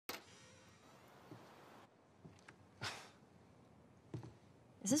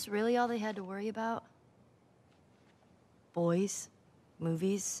this really all they had to worry about? Boys,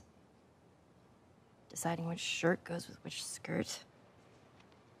 movies, deciding which shirt goes with which skirt.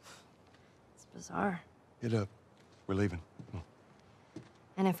 It's bizarre. Get up. We're leaving.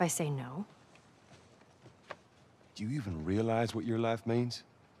 And if I say no? Do you even realize what your life means?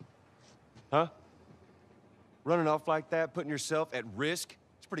 Huh? Running off like that, putting yourself at risk?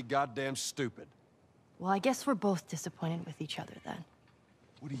 It's pretty goddamn stupid. Well, I guess we're both disappointed with each other then.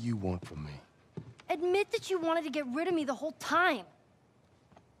 What do you want from me? Admit that you wanted to get rid of me the whole time.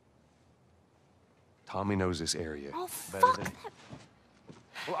 Tommy knows this area. Oh, better fuck than... that.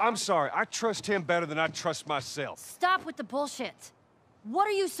 Well, I'm sorry. I trust him better than I trust myself. Stop with the bullshit. What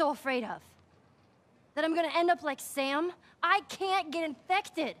are you so afraid of? That I'm gonna end up like Sam? I can't get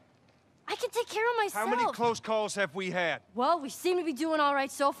infected. I can take care of myself. How many close calls have we had? Well, we seem to be doing all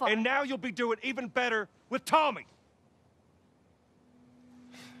right so far. And now you'll be doing even better with Tommy.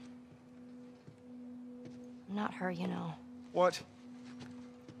 I'm not her, you know. What?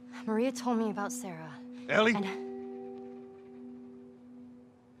 Maria told me about Sarah. Ellie? And...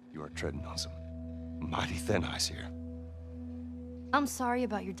 You are treading on some mighty thin ice here. I'm sorry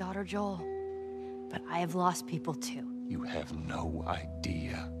about your daughter, Joel. But I have lost people too. You have no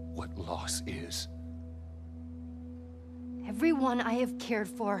idea what loss is. Everyone I have cared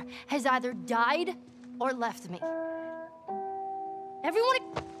for has either died or left me.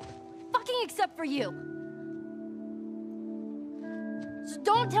 Everyone fucking except for you. So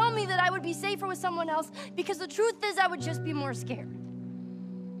don't tell me that I would be safer with someone else, because the truth is I would just be more scared.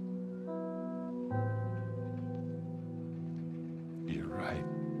 You're right.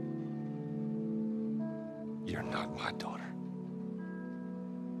 You're not my daughter.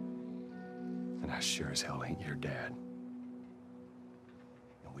 And I sure as hell ain't your dad.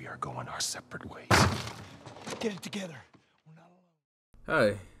 And we are going our separate ways. Get it together. We're not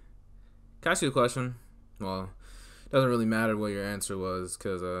alone. Hey, can I ask you a question? Well, it doesn't really matter what your answer was,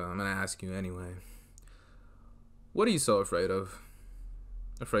 because I'm going to ask you anyway. What are you so afraid of?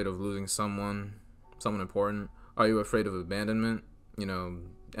 Afraid of losing someone important? Are you afraid of abandonment? You know,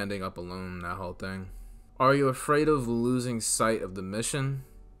 ending up alone, that whole thing. Are you afraid of losing sight of the mission?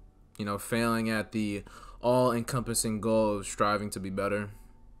 You know, failing at the all-encompassing goal of striving to be better?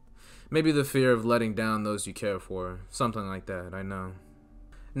 Maybe the fear of letting down those you care for. Something like that, I know.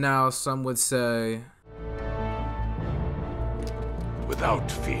 Now, some would say, without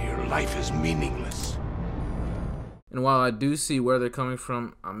fear, life is meaningless. And while I do see where they're coming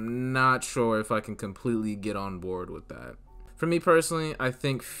from, I'm not sure if I can completely get on board with that. For me personally, I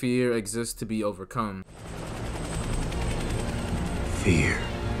think fear exists to be overcome. Fear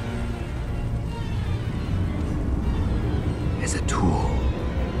is a tool.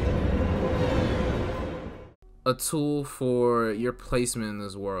 A tool for your placement in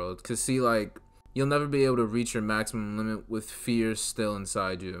this world. Cause see, like, you'll never be able to reach your maximum limit with fear still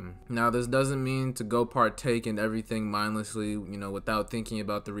inside you. Now, this doesn't mean to go partake in everything mindlessly, you know, without thinking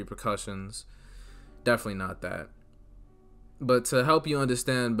about the repercussions. Definitely not that. But to help you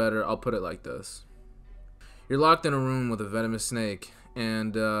understand better, I'll put it like this. You're locked in a room with a venomous snake,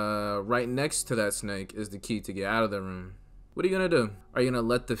 and right next to that snake is the key to get out of the room. What are you gonna do? Are you gonna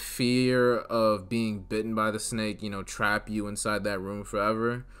let the fear of being bitten by the snake, you know, trap you inside that room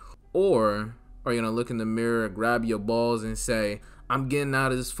forever? Or are you gonna look in the mirror, grab your balls, and say, I'm getting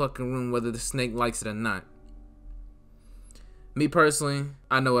out of this fucking room whether the snake likes it or not? Me personally,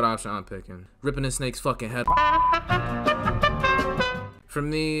 I know what option I'm picking. Ripping the snake's fucking head. For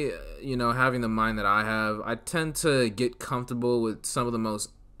me, you know, having the mind that I have, I tend to get comfortable with some of the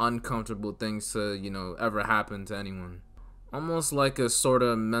most uncomfortable things to, you know, ever happen to anyone. Almost like a sort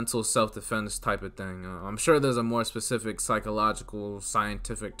of mental self-defense type of thing. I'm sure there's a more specific psychological,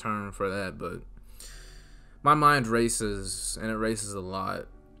 scientific term for that, but my mind races, and it races a lot.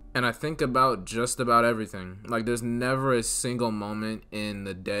 And I think about just about everything. Like, there's never a single moment in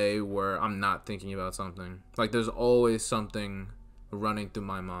the day where I'm not thinking about something. Like, there's always something running through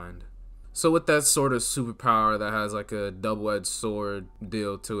my mind. So with that sort of superpower that has like a double-edged sword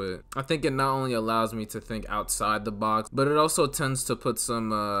deal to it, I think it not only allows me to think outside the box, but it also tends to put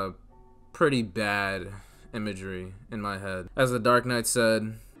some pretty bad imagery in my head. As the Dark Knight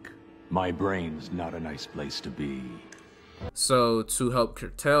said, my brain's not a nice place to be. So to help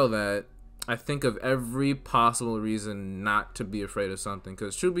curtail that, I think of every possible reason not to be afraid of something.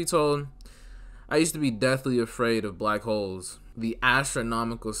 Because truth be told, I used to be deathly afraid of black holes. The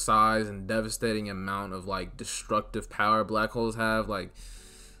astronomical size and devastating amount of like destructive power black holes have, like,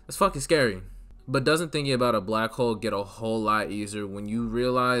 it's fucking scary. But doesn't thinking about a black hole get a whole lot easier when you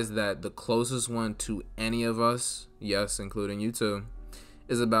realize that the closest one to any of us, yes, including you too,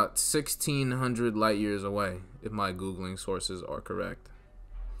 is about 1,600 light years away, if my Googling sources are correct.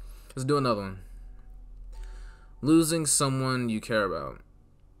 Let's do another one. Losing someone you care about.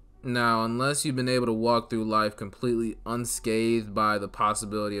 Now, unless you've been able to walk through life completely unscathed by the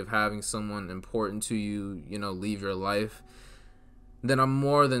possibility of having someone important to you, leave your life, then I'm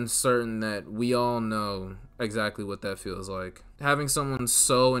more than certain that we all know exactly what that feels like. Having someone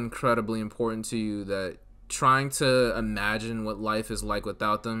so incredibly important to you that trying to imagine what life is like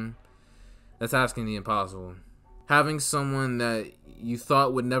without them, that's asking the impossible. Having someone that you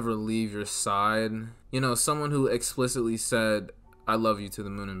thought would never leave your side, someone who explicitly said, "I love you" to the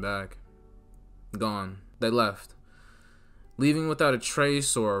moon and back. Gone. They left. Leaving without a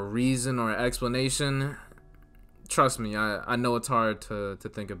trace or a reason or an explanation, trust me, I know it's hard to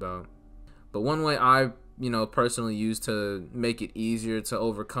think about. But one way I, personally use to make it easier to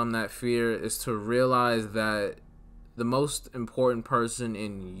overcome that fear is to realize that the most important person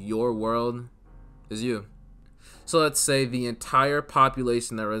in your world is you. So let's say the entire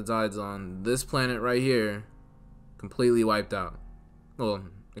population that resides on this planet right here completely wiped out. Well,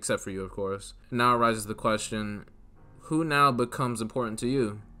 except for you, of course. Now arises the question, who now becomes important to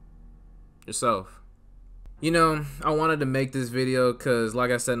you? Yourself. I wanted to make this video because, like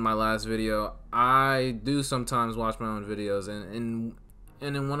I said in my last video, I do sometimes watch my own videos, and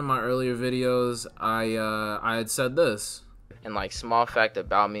in one of my earlier videos, I had said this. And small fact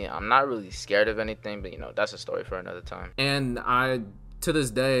about me, I'm not really scared of anything, but that's a story for another time. And I, to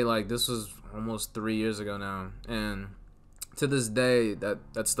this day, this was almost 3 years ago now, and to this day,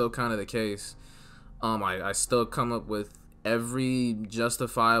 that's still kind of the case. I still come up with every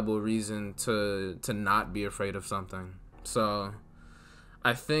justifiable reason to not be afraid of something. So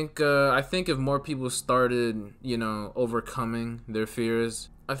I think if more people started, overcoming their fears,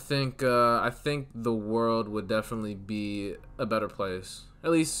 I think the world would definitely be a better place.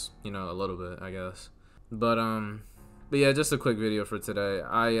 At least, a little bit, I guess. But yeah, just a quick video for today.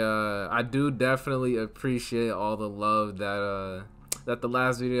 I do definitely appreciate all the love that the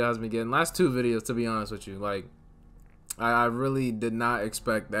last video has been getting. Last two videos, to be honest with you. I really did not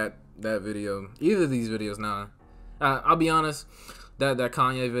expect that video. Either of these videos, nah. I'll be honest, that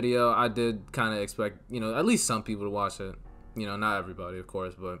Kanye video, I did kind of expect, at least some people to watch it. Not everybody, of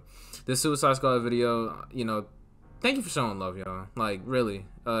course, but this Suicide Squad video, thank you for showing love, y'all. Really.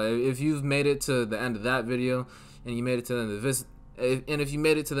 If you've made it to the end of that video, and you made it to the end of this, and if you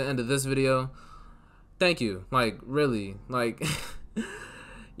made it to the end of this video, thank you. Really.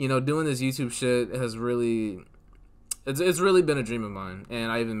 Doing this YouTube shit has really, it's really been a dream of mine,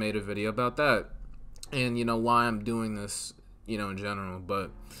 and I even made a video about that, and why I'm doing this, in general.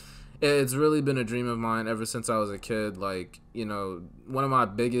 But it's really been a dream of mine ever since I was a kid. One of my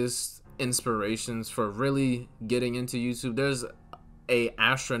biggest inspirations for really getting into YouTube, there's a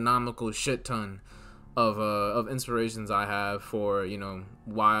astronomical shit ton of inspirations I have for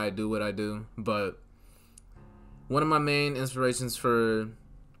why I do what I do, but one of my main inspirations for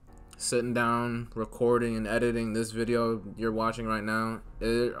sitting down, recording, and editing this video you're watching right now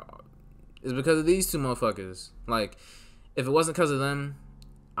is because of these two motherfuckers. If it wasn't because of them,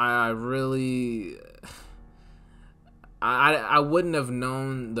 I really I wouldn't have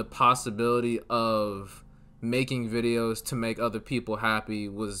known the possibility of making videos to make other people happy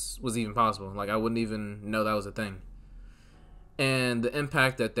was even possible. I wouldn't even know that was a thing. And the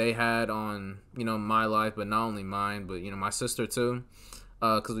impact that they had on, my life, but not only mine, but, my sister too.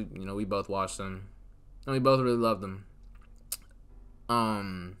 Because, we both watched them. And we both really loved them.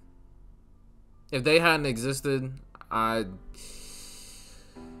 If they hadn't existed,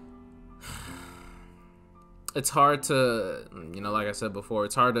 it's hard to, like I said before,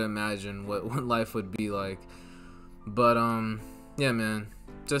 it's hard to imagine what life would be like. But, yeah, man.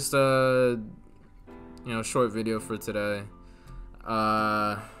 Just, short video for today.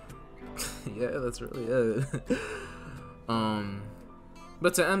 Yeah, that's really it.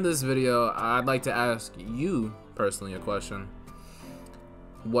 But to end this video, I'd like to ask you personally a question.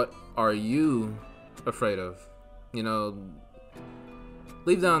 What are you afraid of?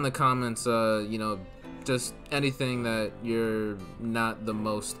 Leave down in the comments, just anything that you're not the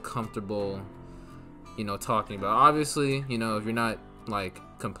most comfortable, talking about. Obviously, if you're not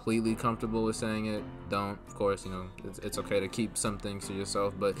completely comfortable with saying it, don't. Of course, it's okay to keep some things to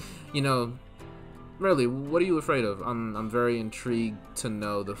yourself, but really, what are you afraid of? I'm very intrigued to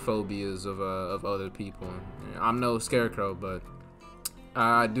know the phobias of other people. I'm no scarecrow, but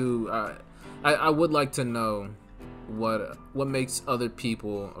I would like to know what makes other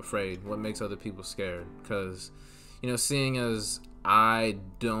people afraid, what makes other people scared, because seeing as I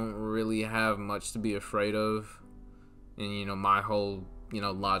don't really have much to be afraid of, and my whole you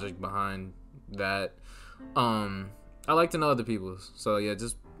know, logic behind that. I like to know other people's. So yeah,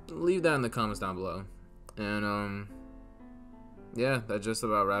 just leave that in the comments down below. And yeah, that just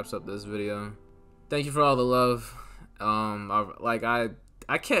about wraps up this video. Thank you for all the love.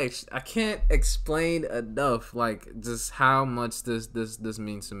 I can't explain enough, like, just how much this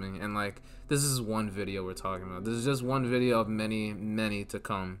means to me. And like, this is one video we're talking about. This is just one video of many to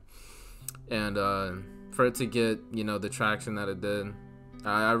come. And for it to get, you know, the traction that it did,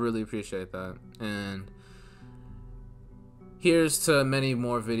 I really appreciate that. And here's to many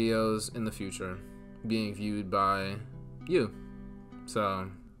more videos in the future being viewed by you. So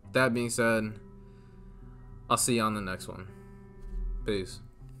that being said, I'll see you on the next one. Peace.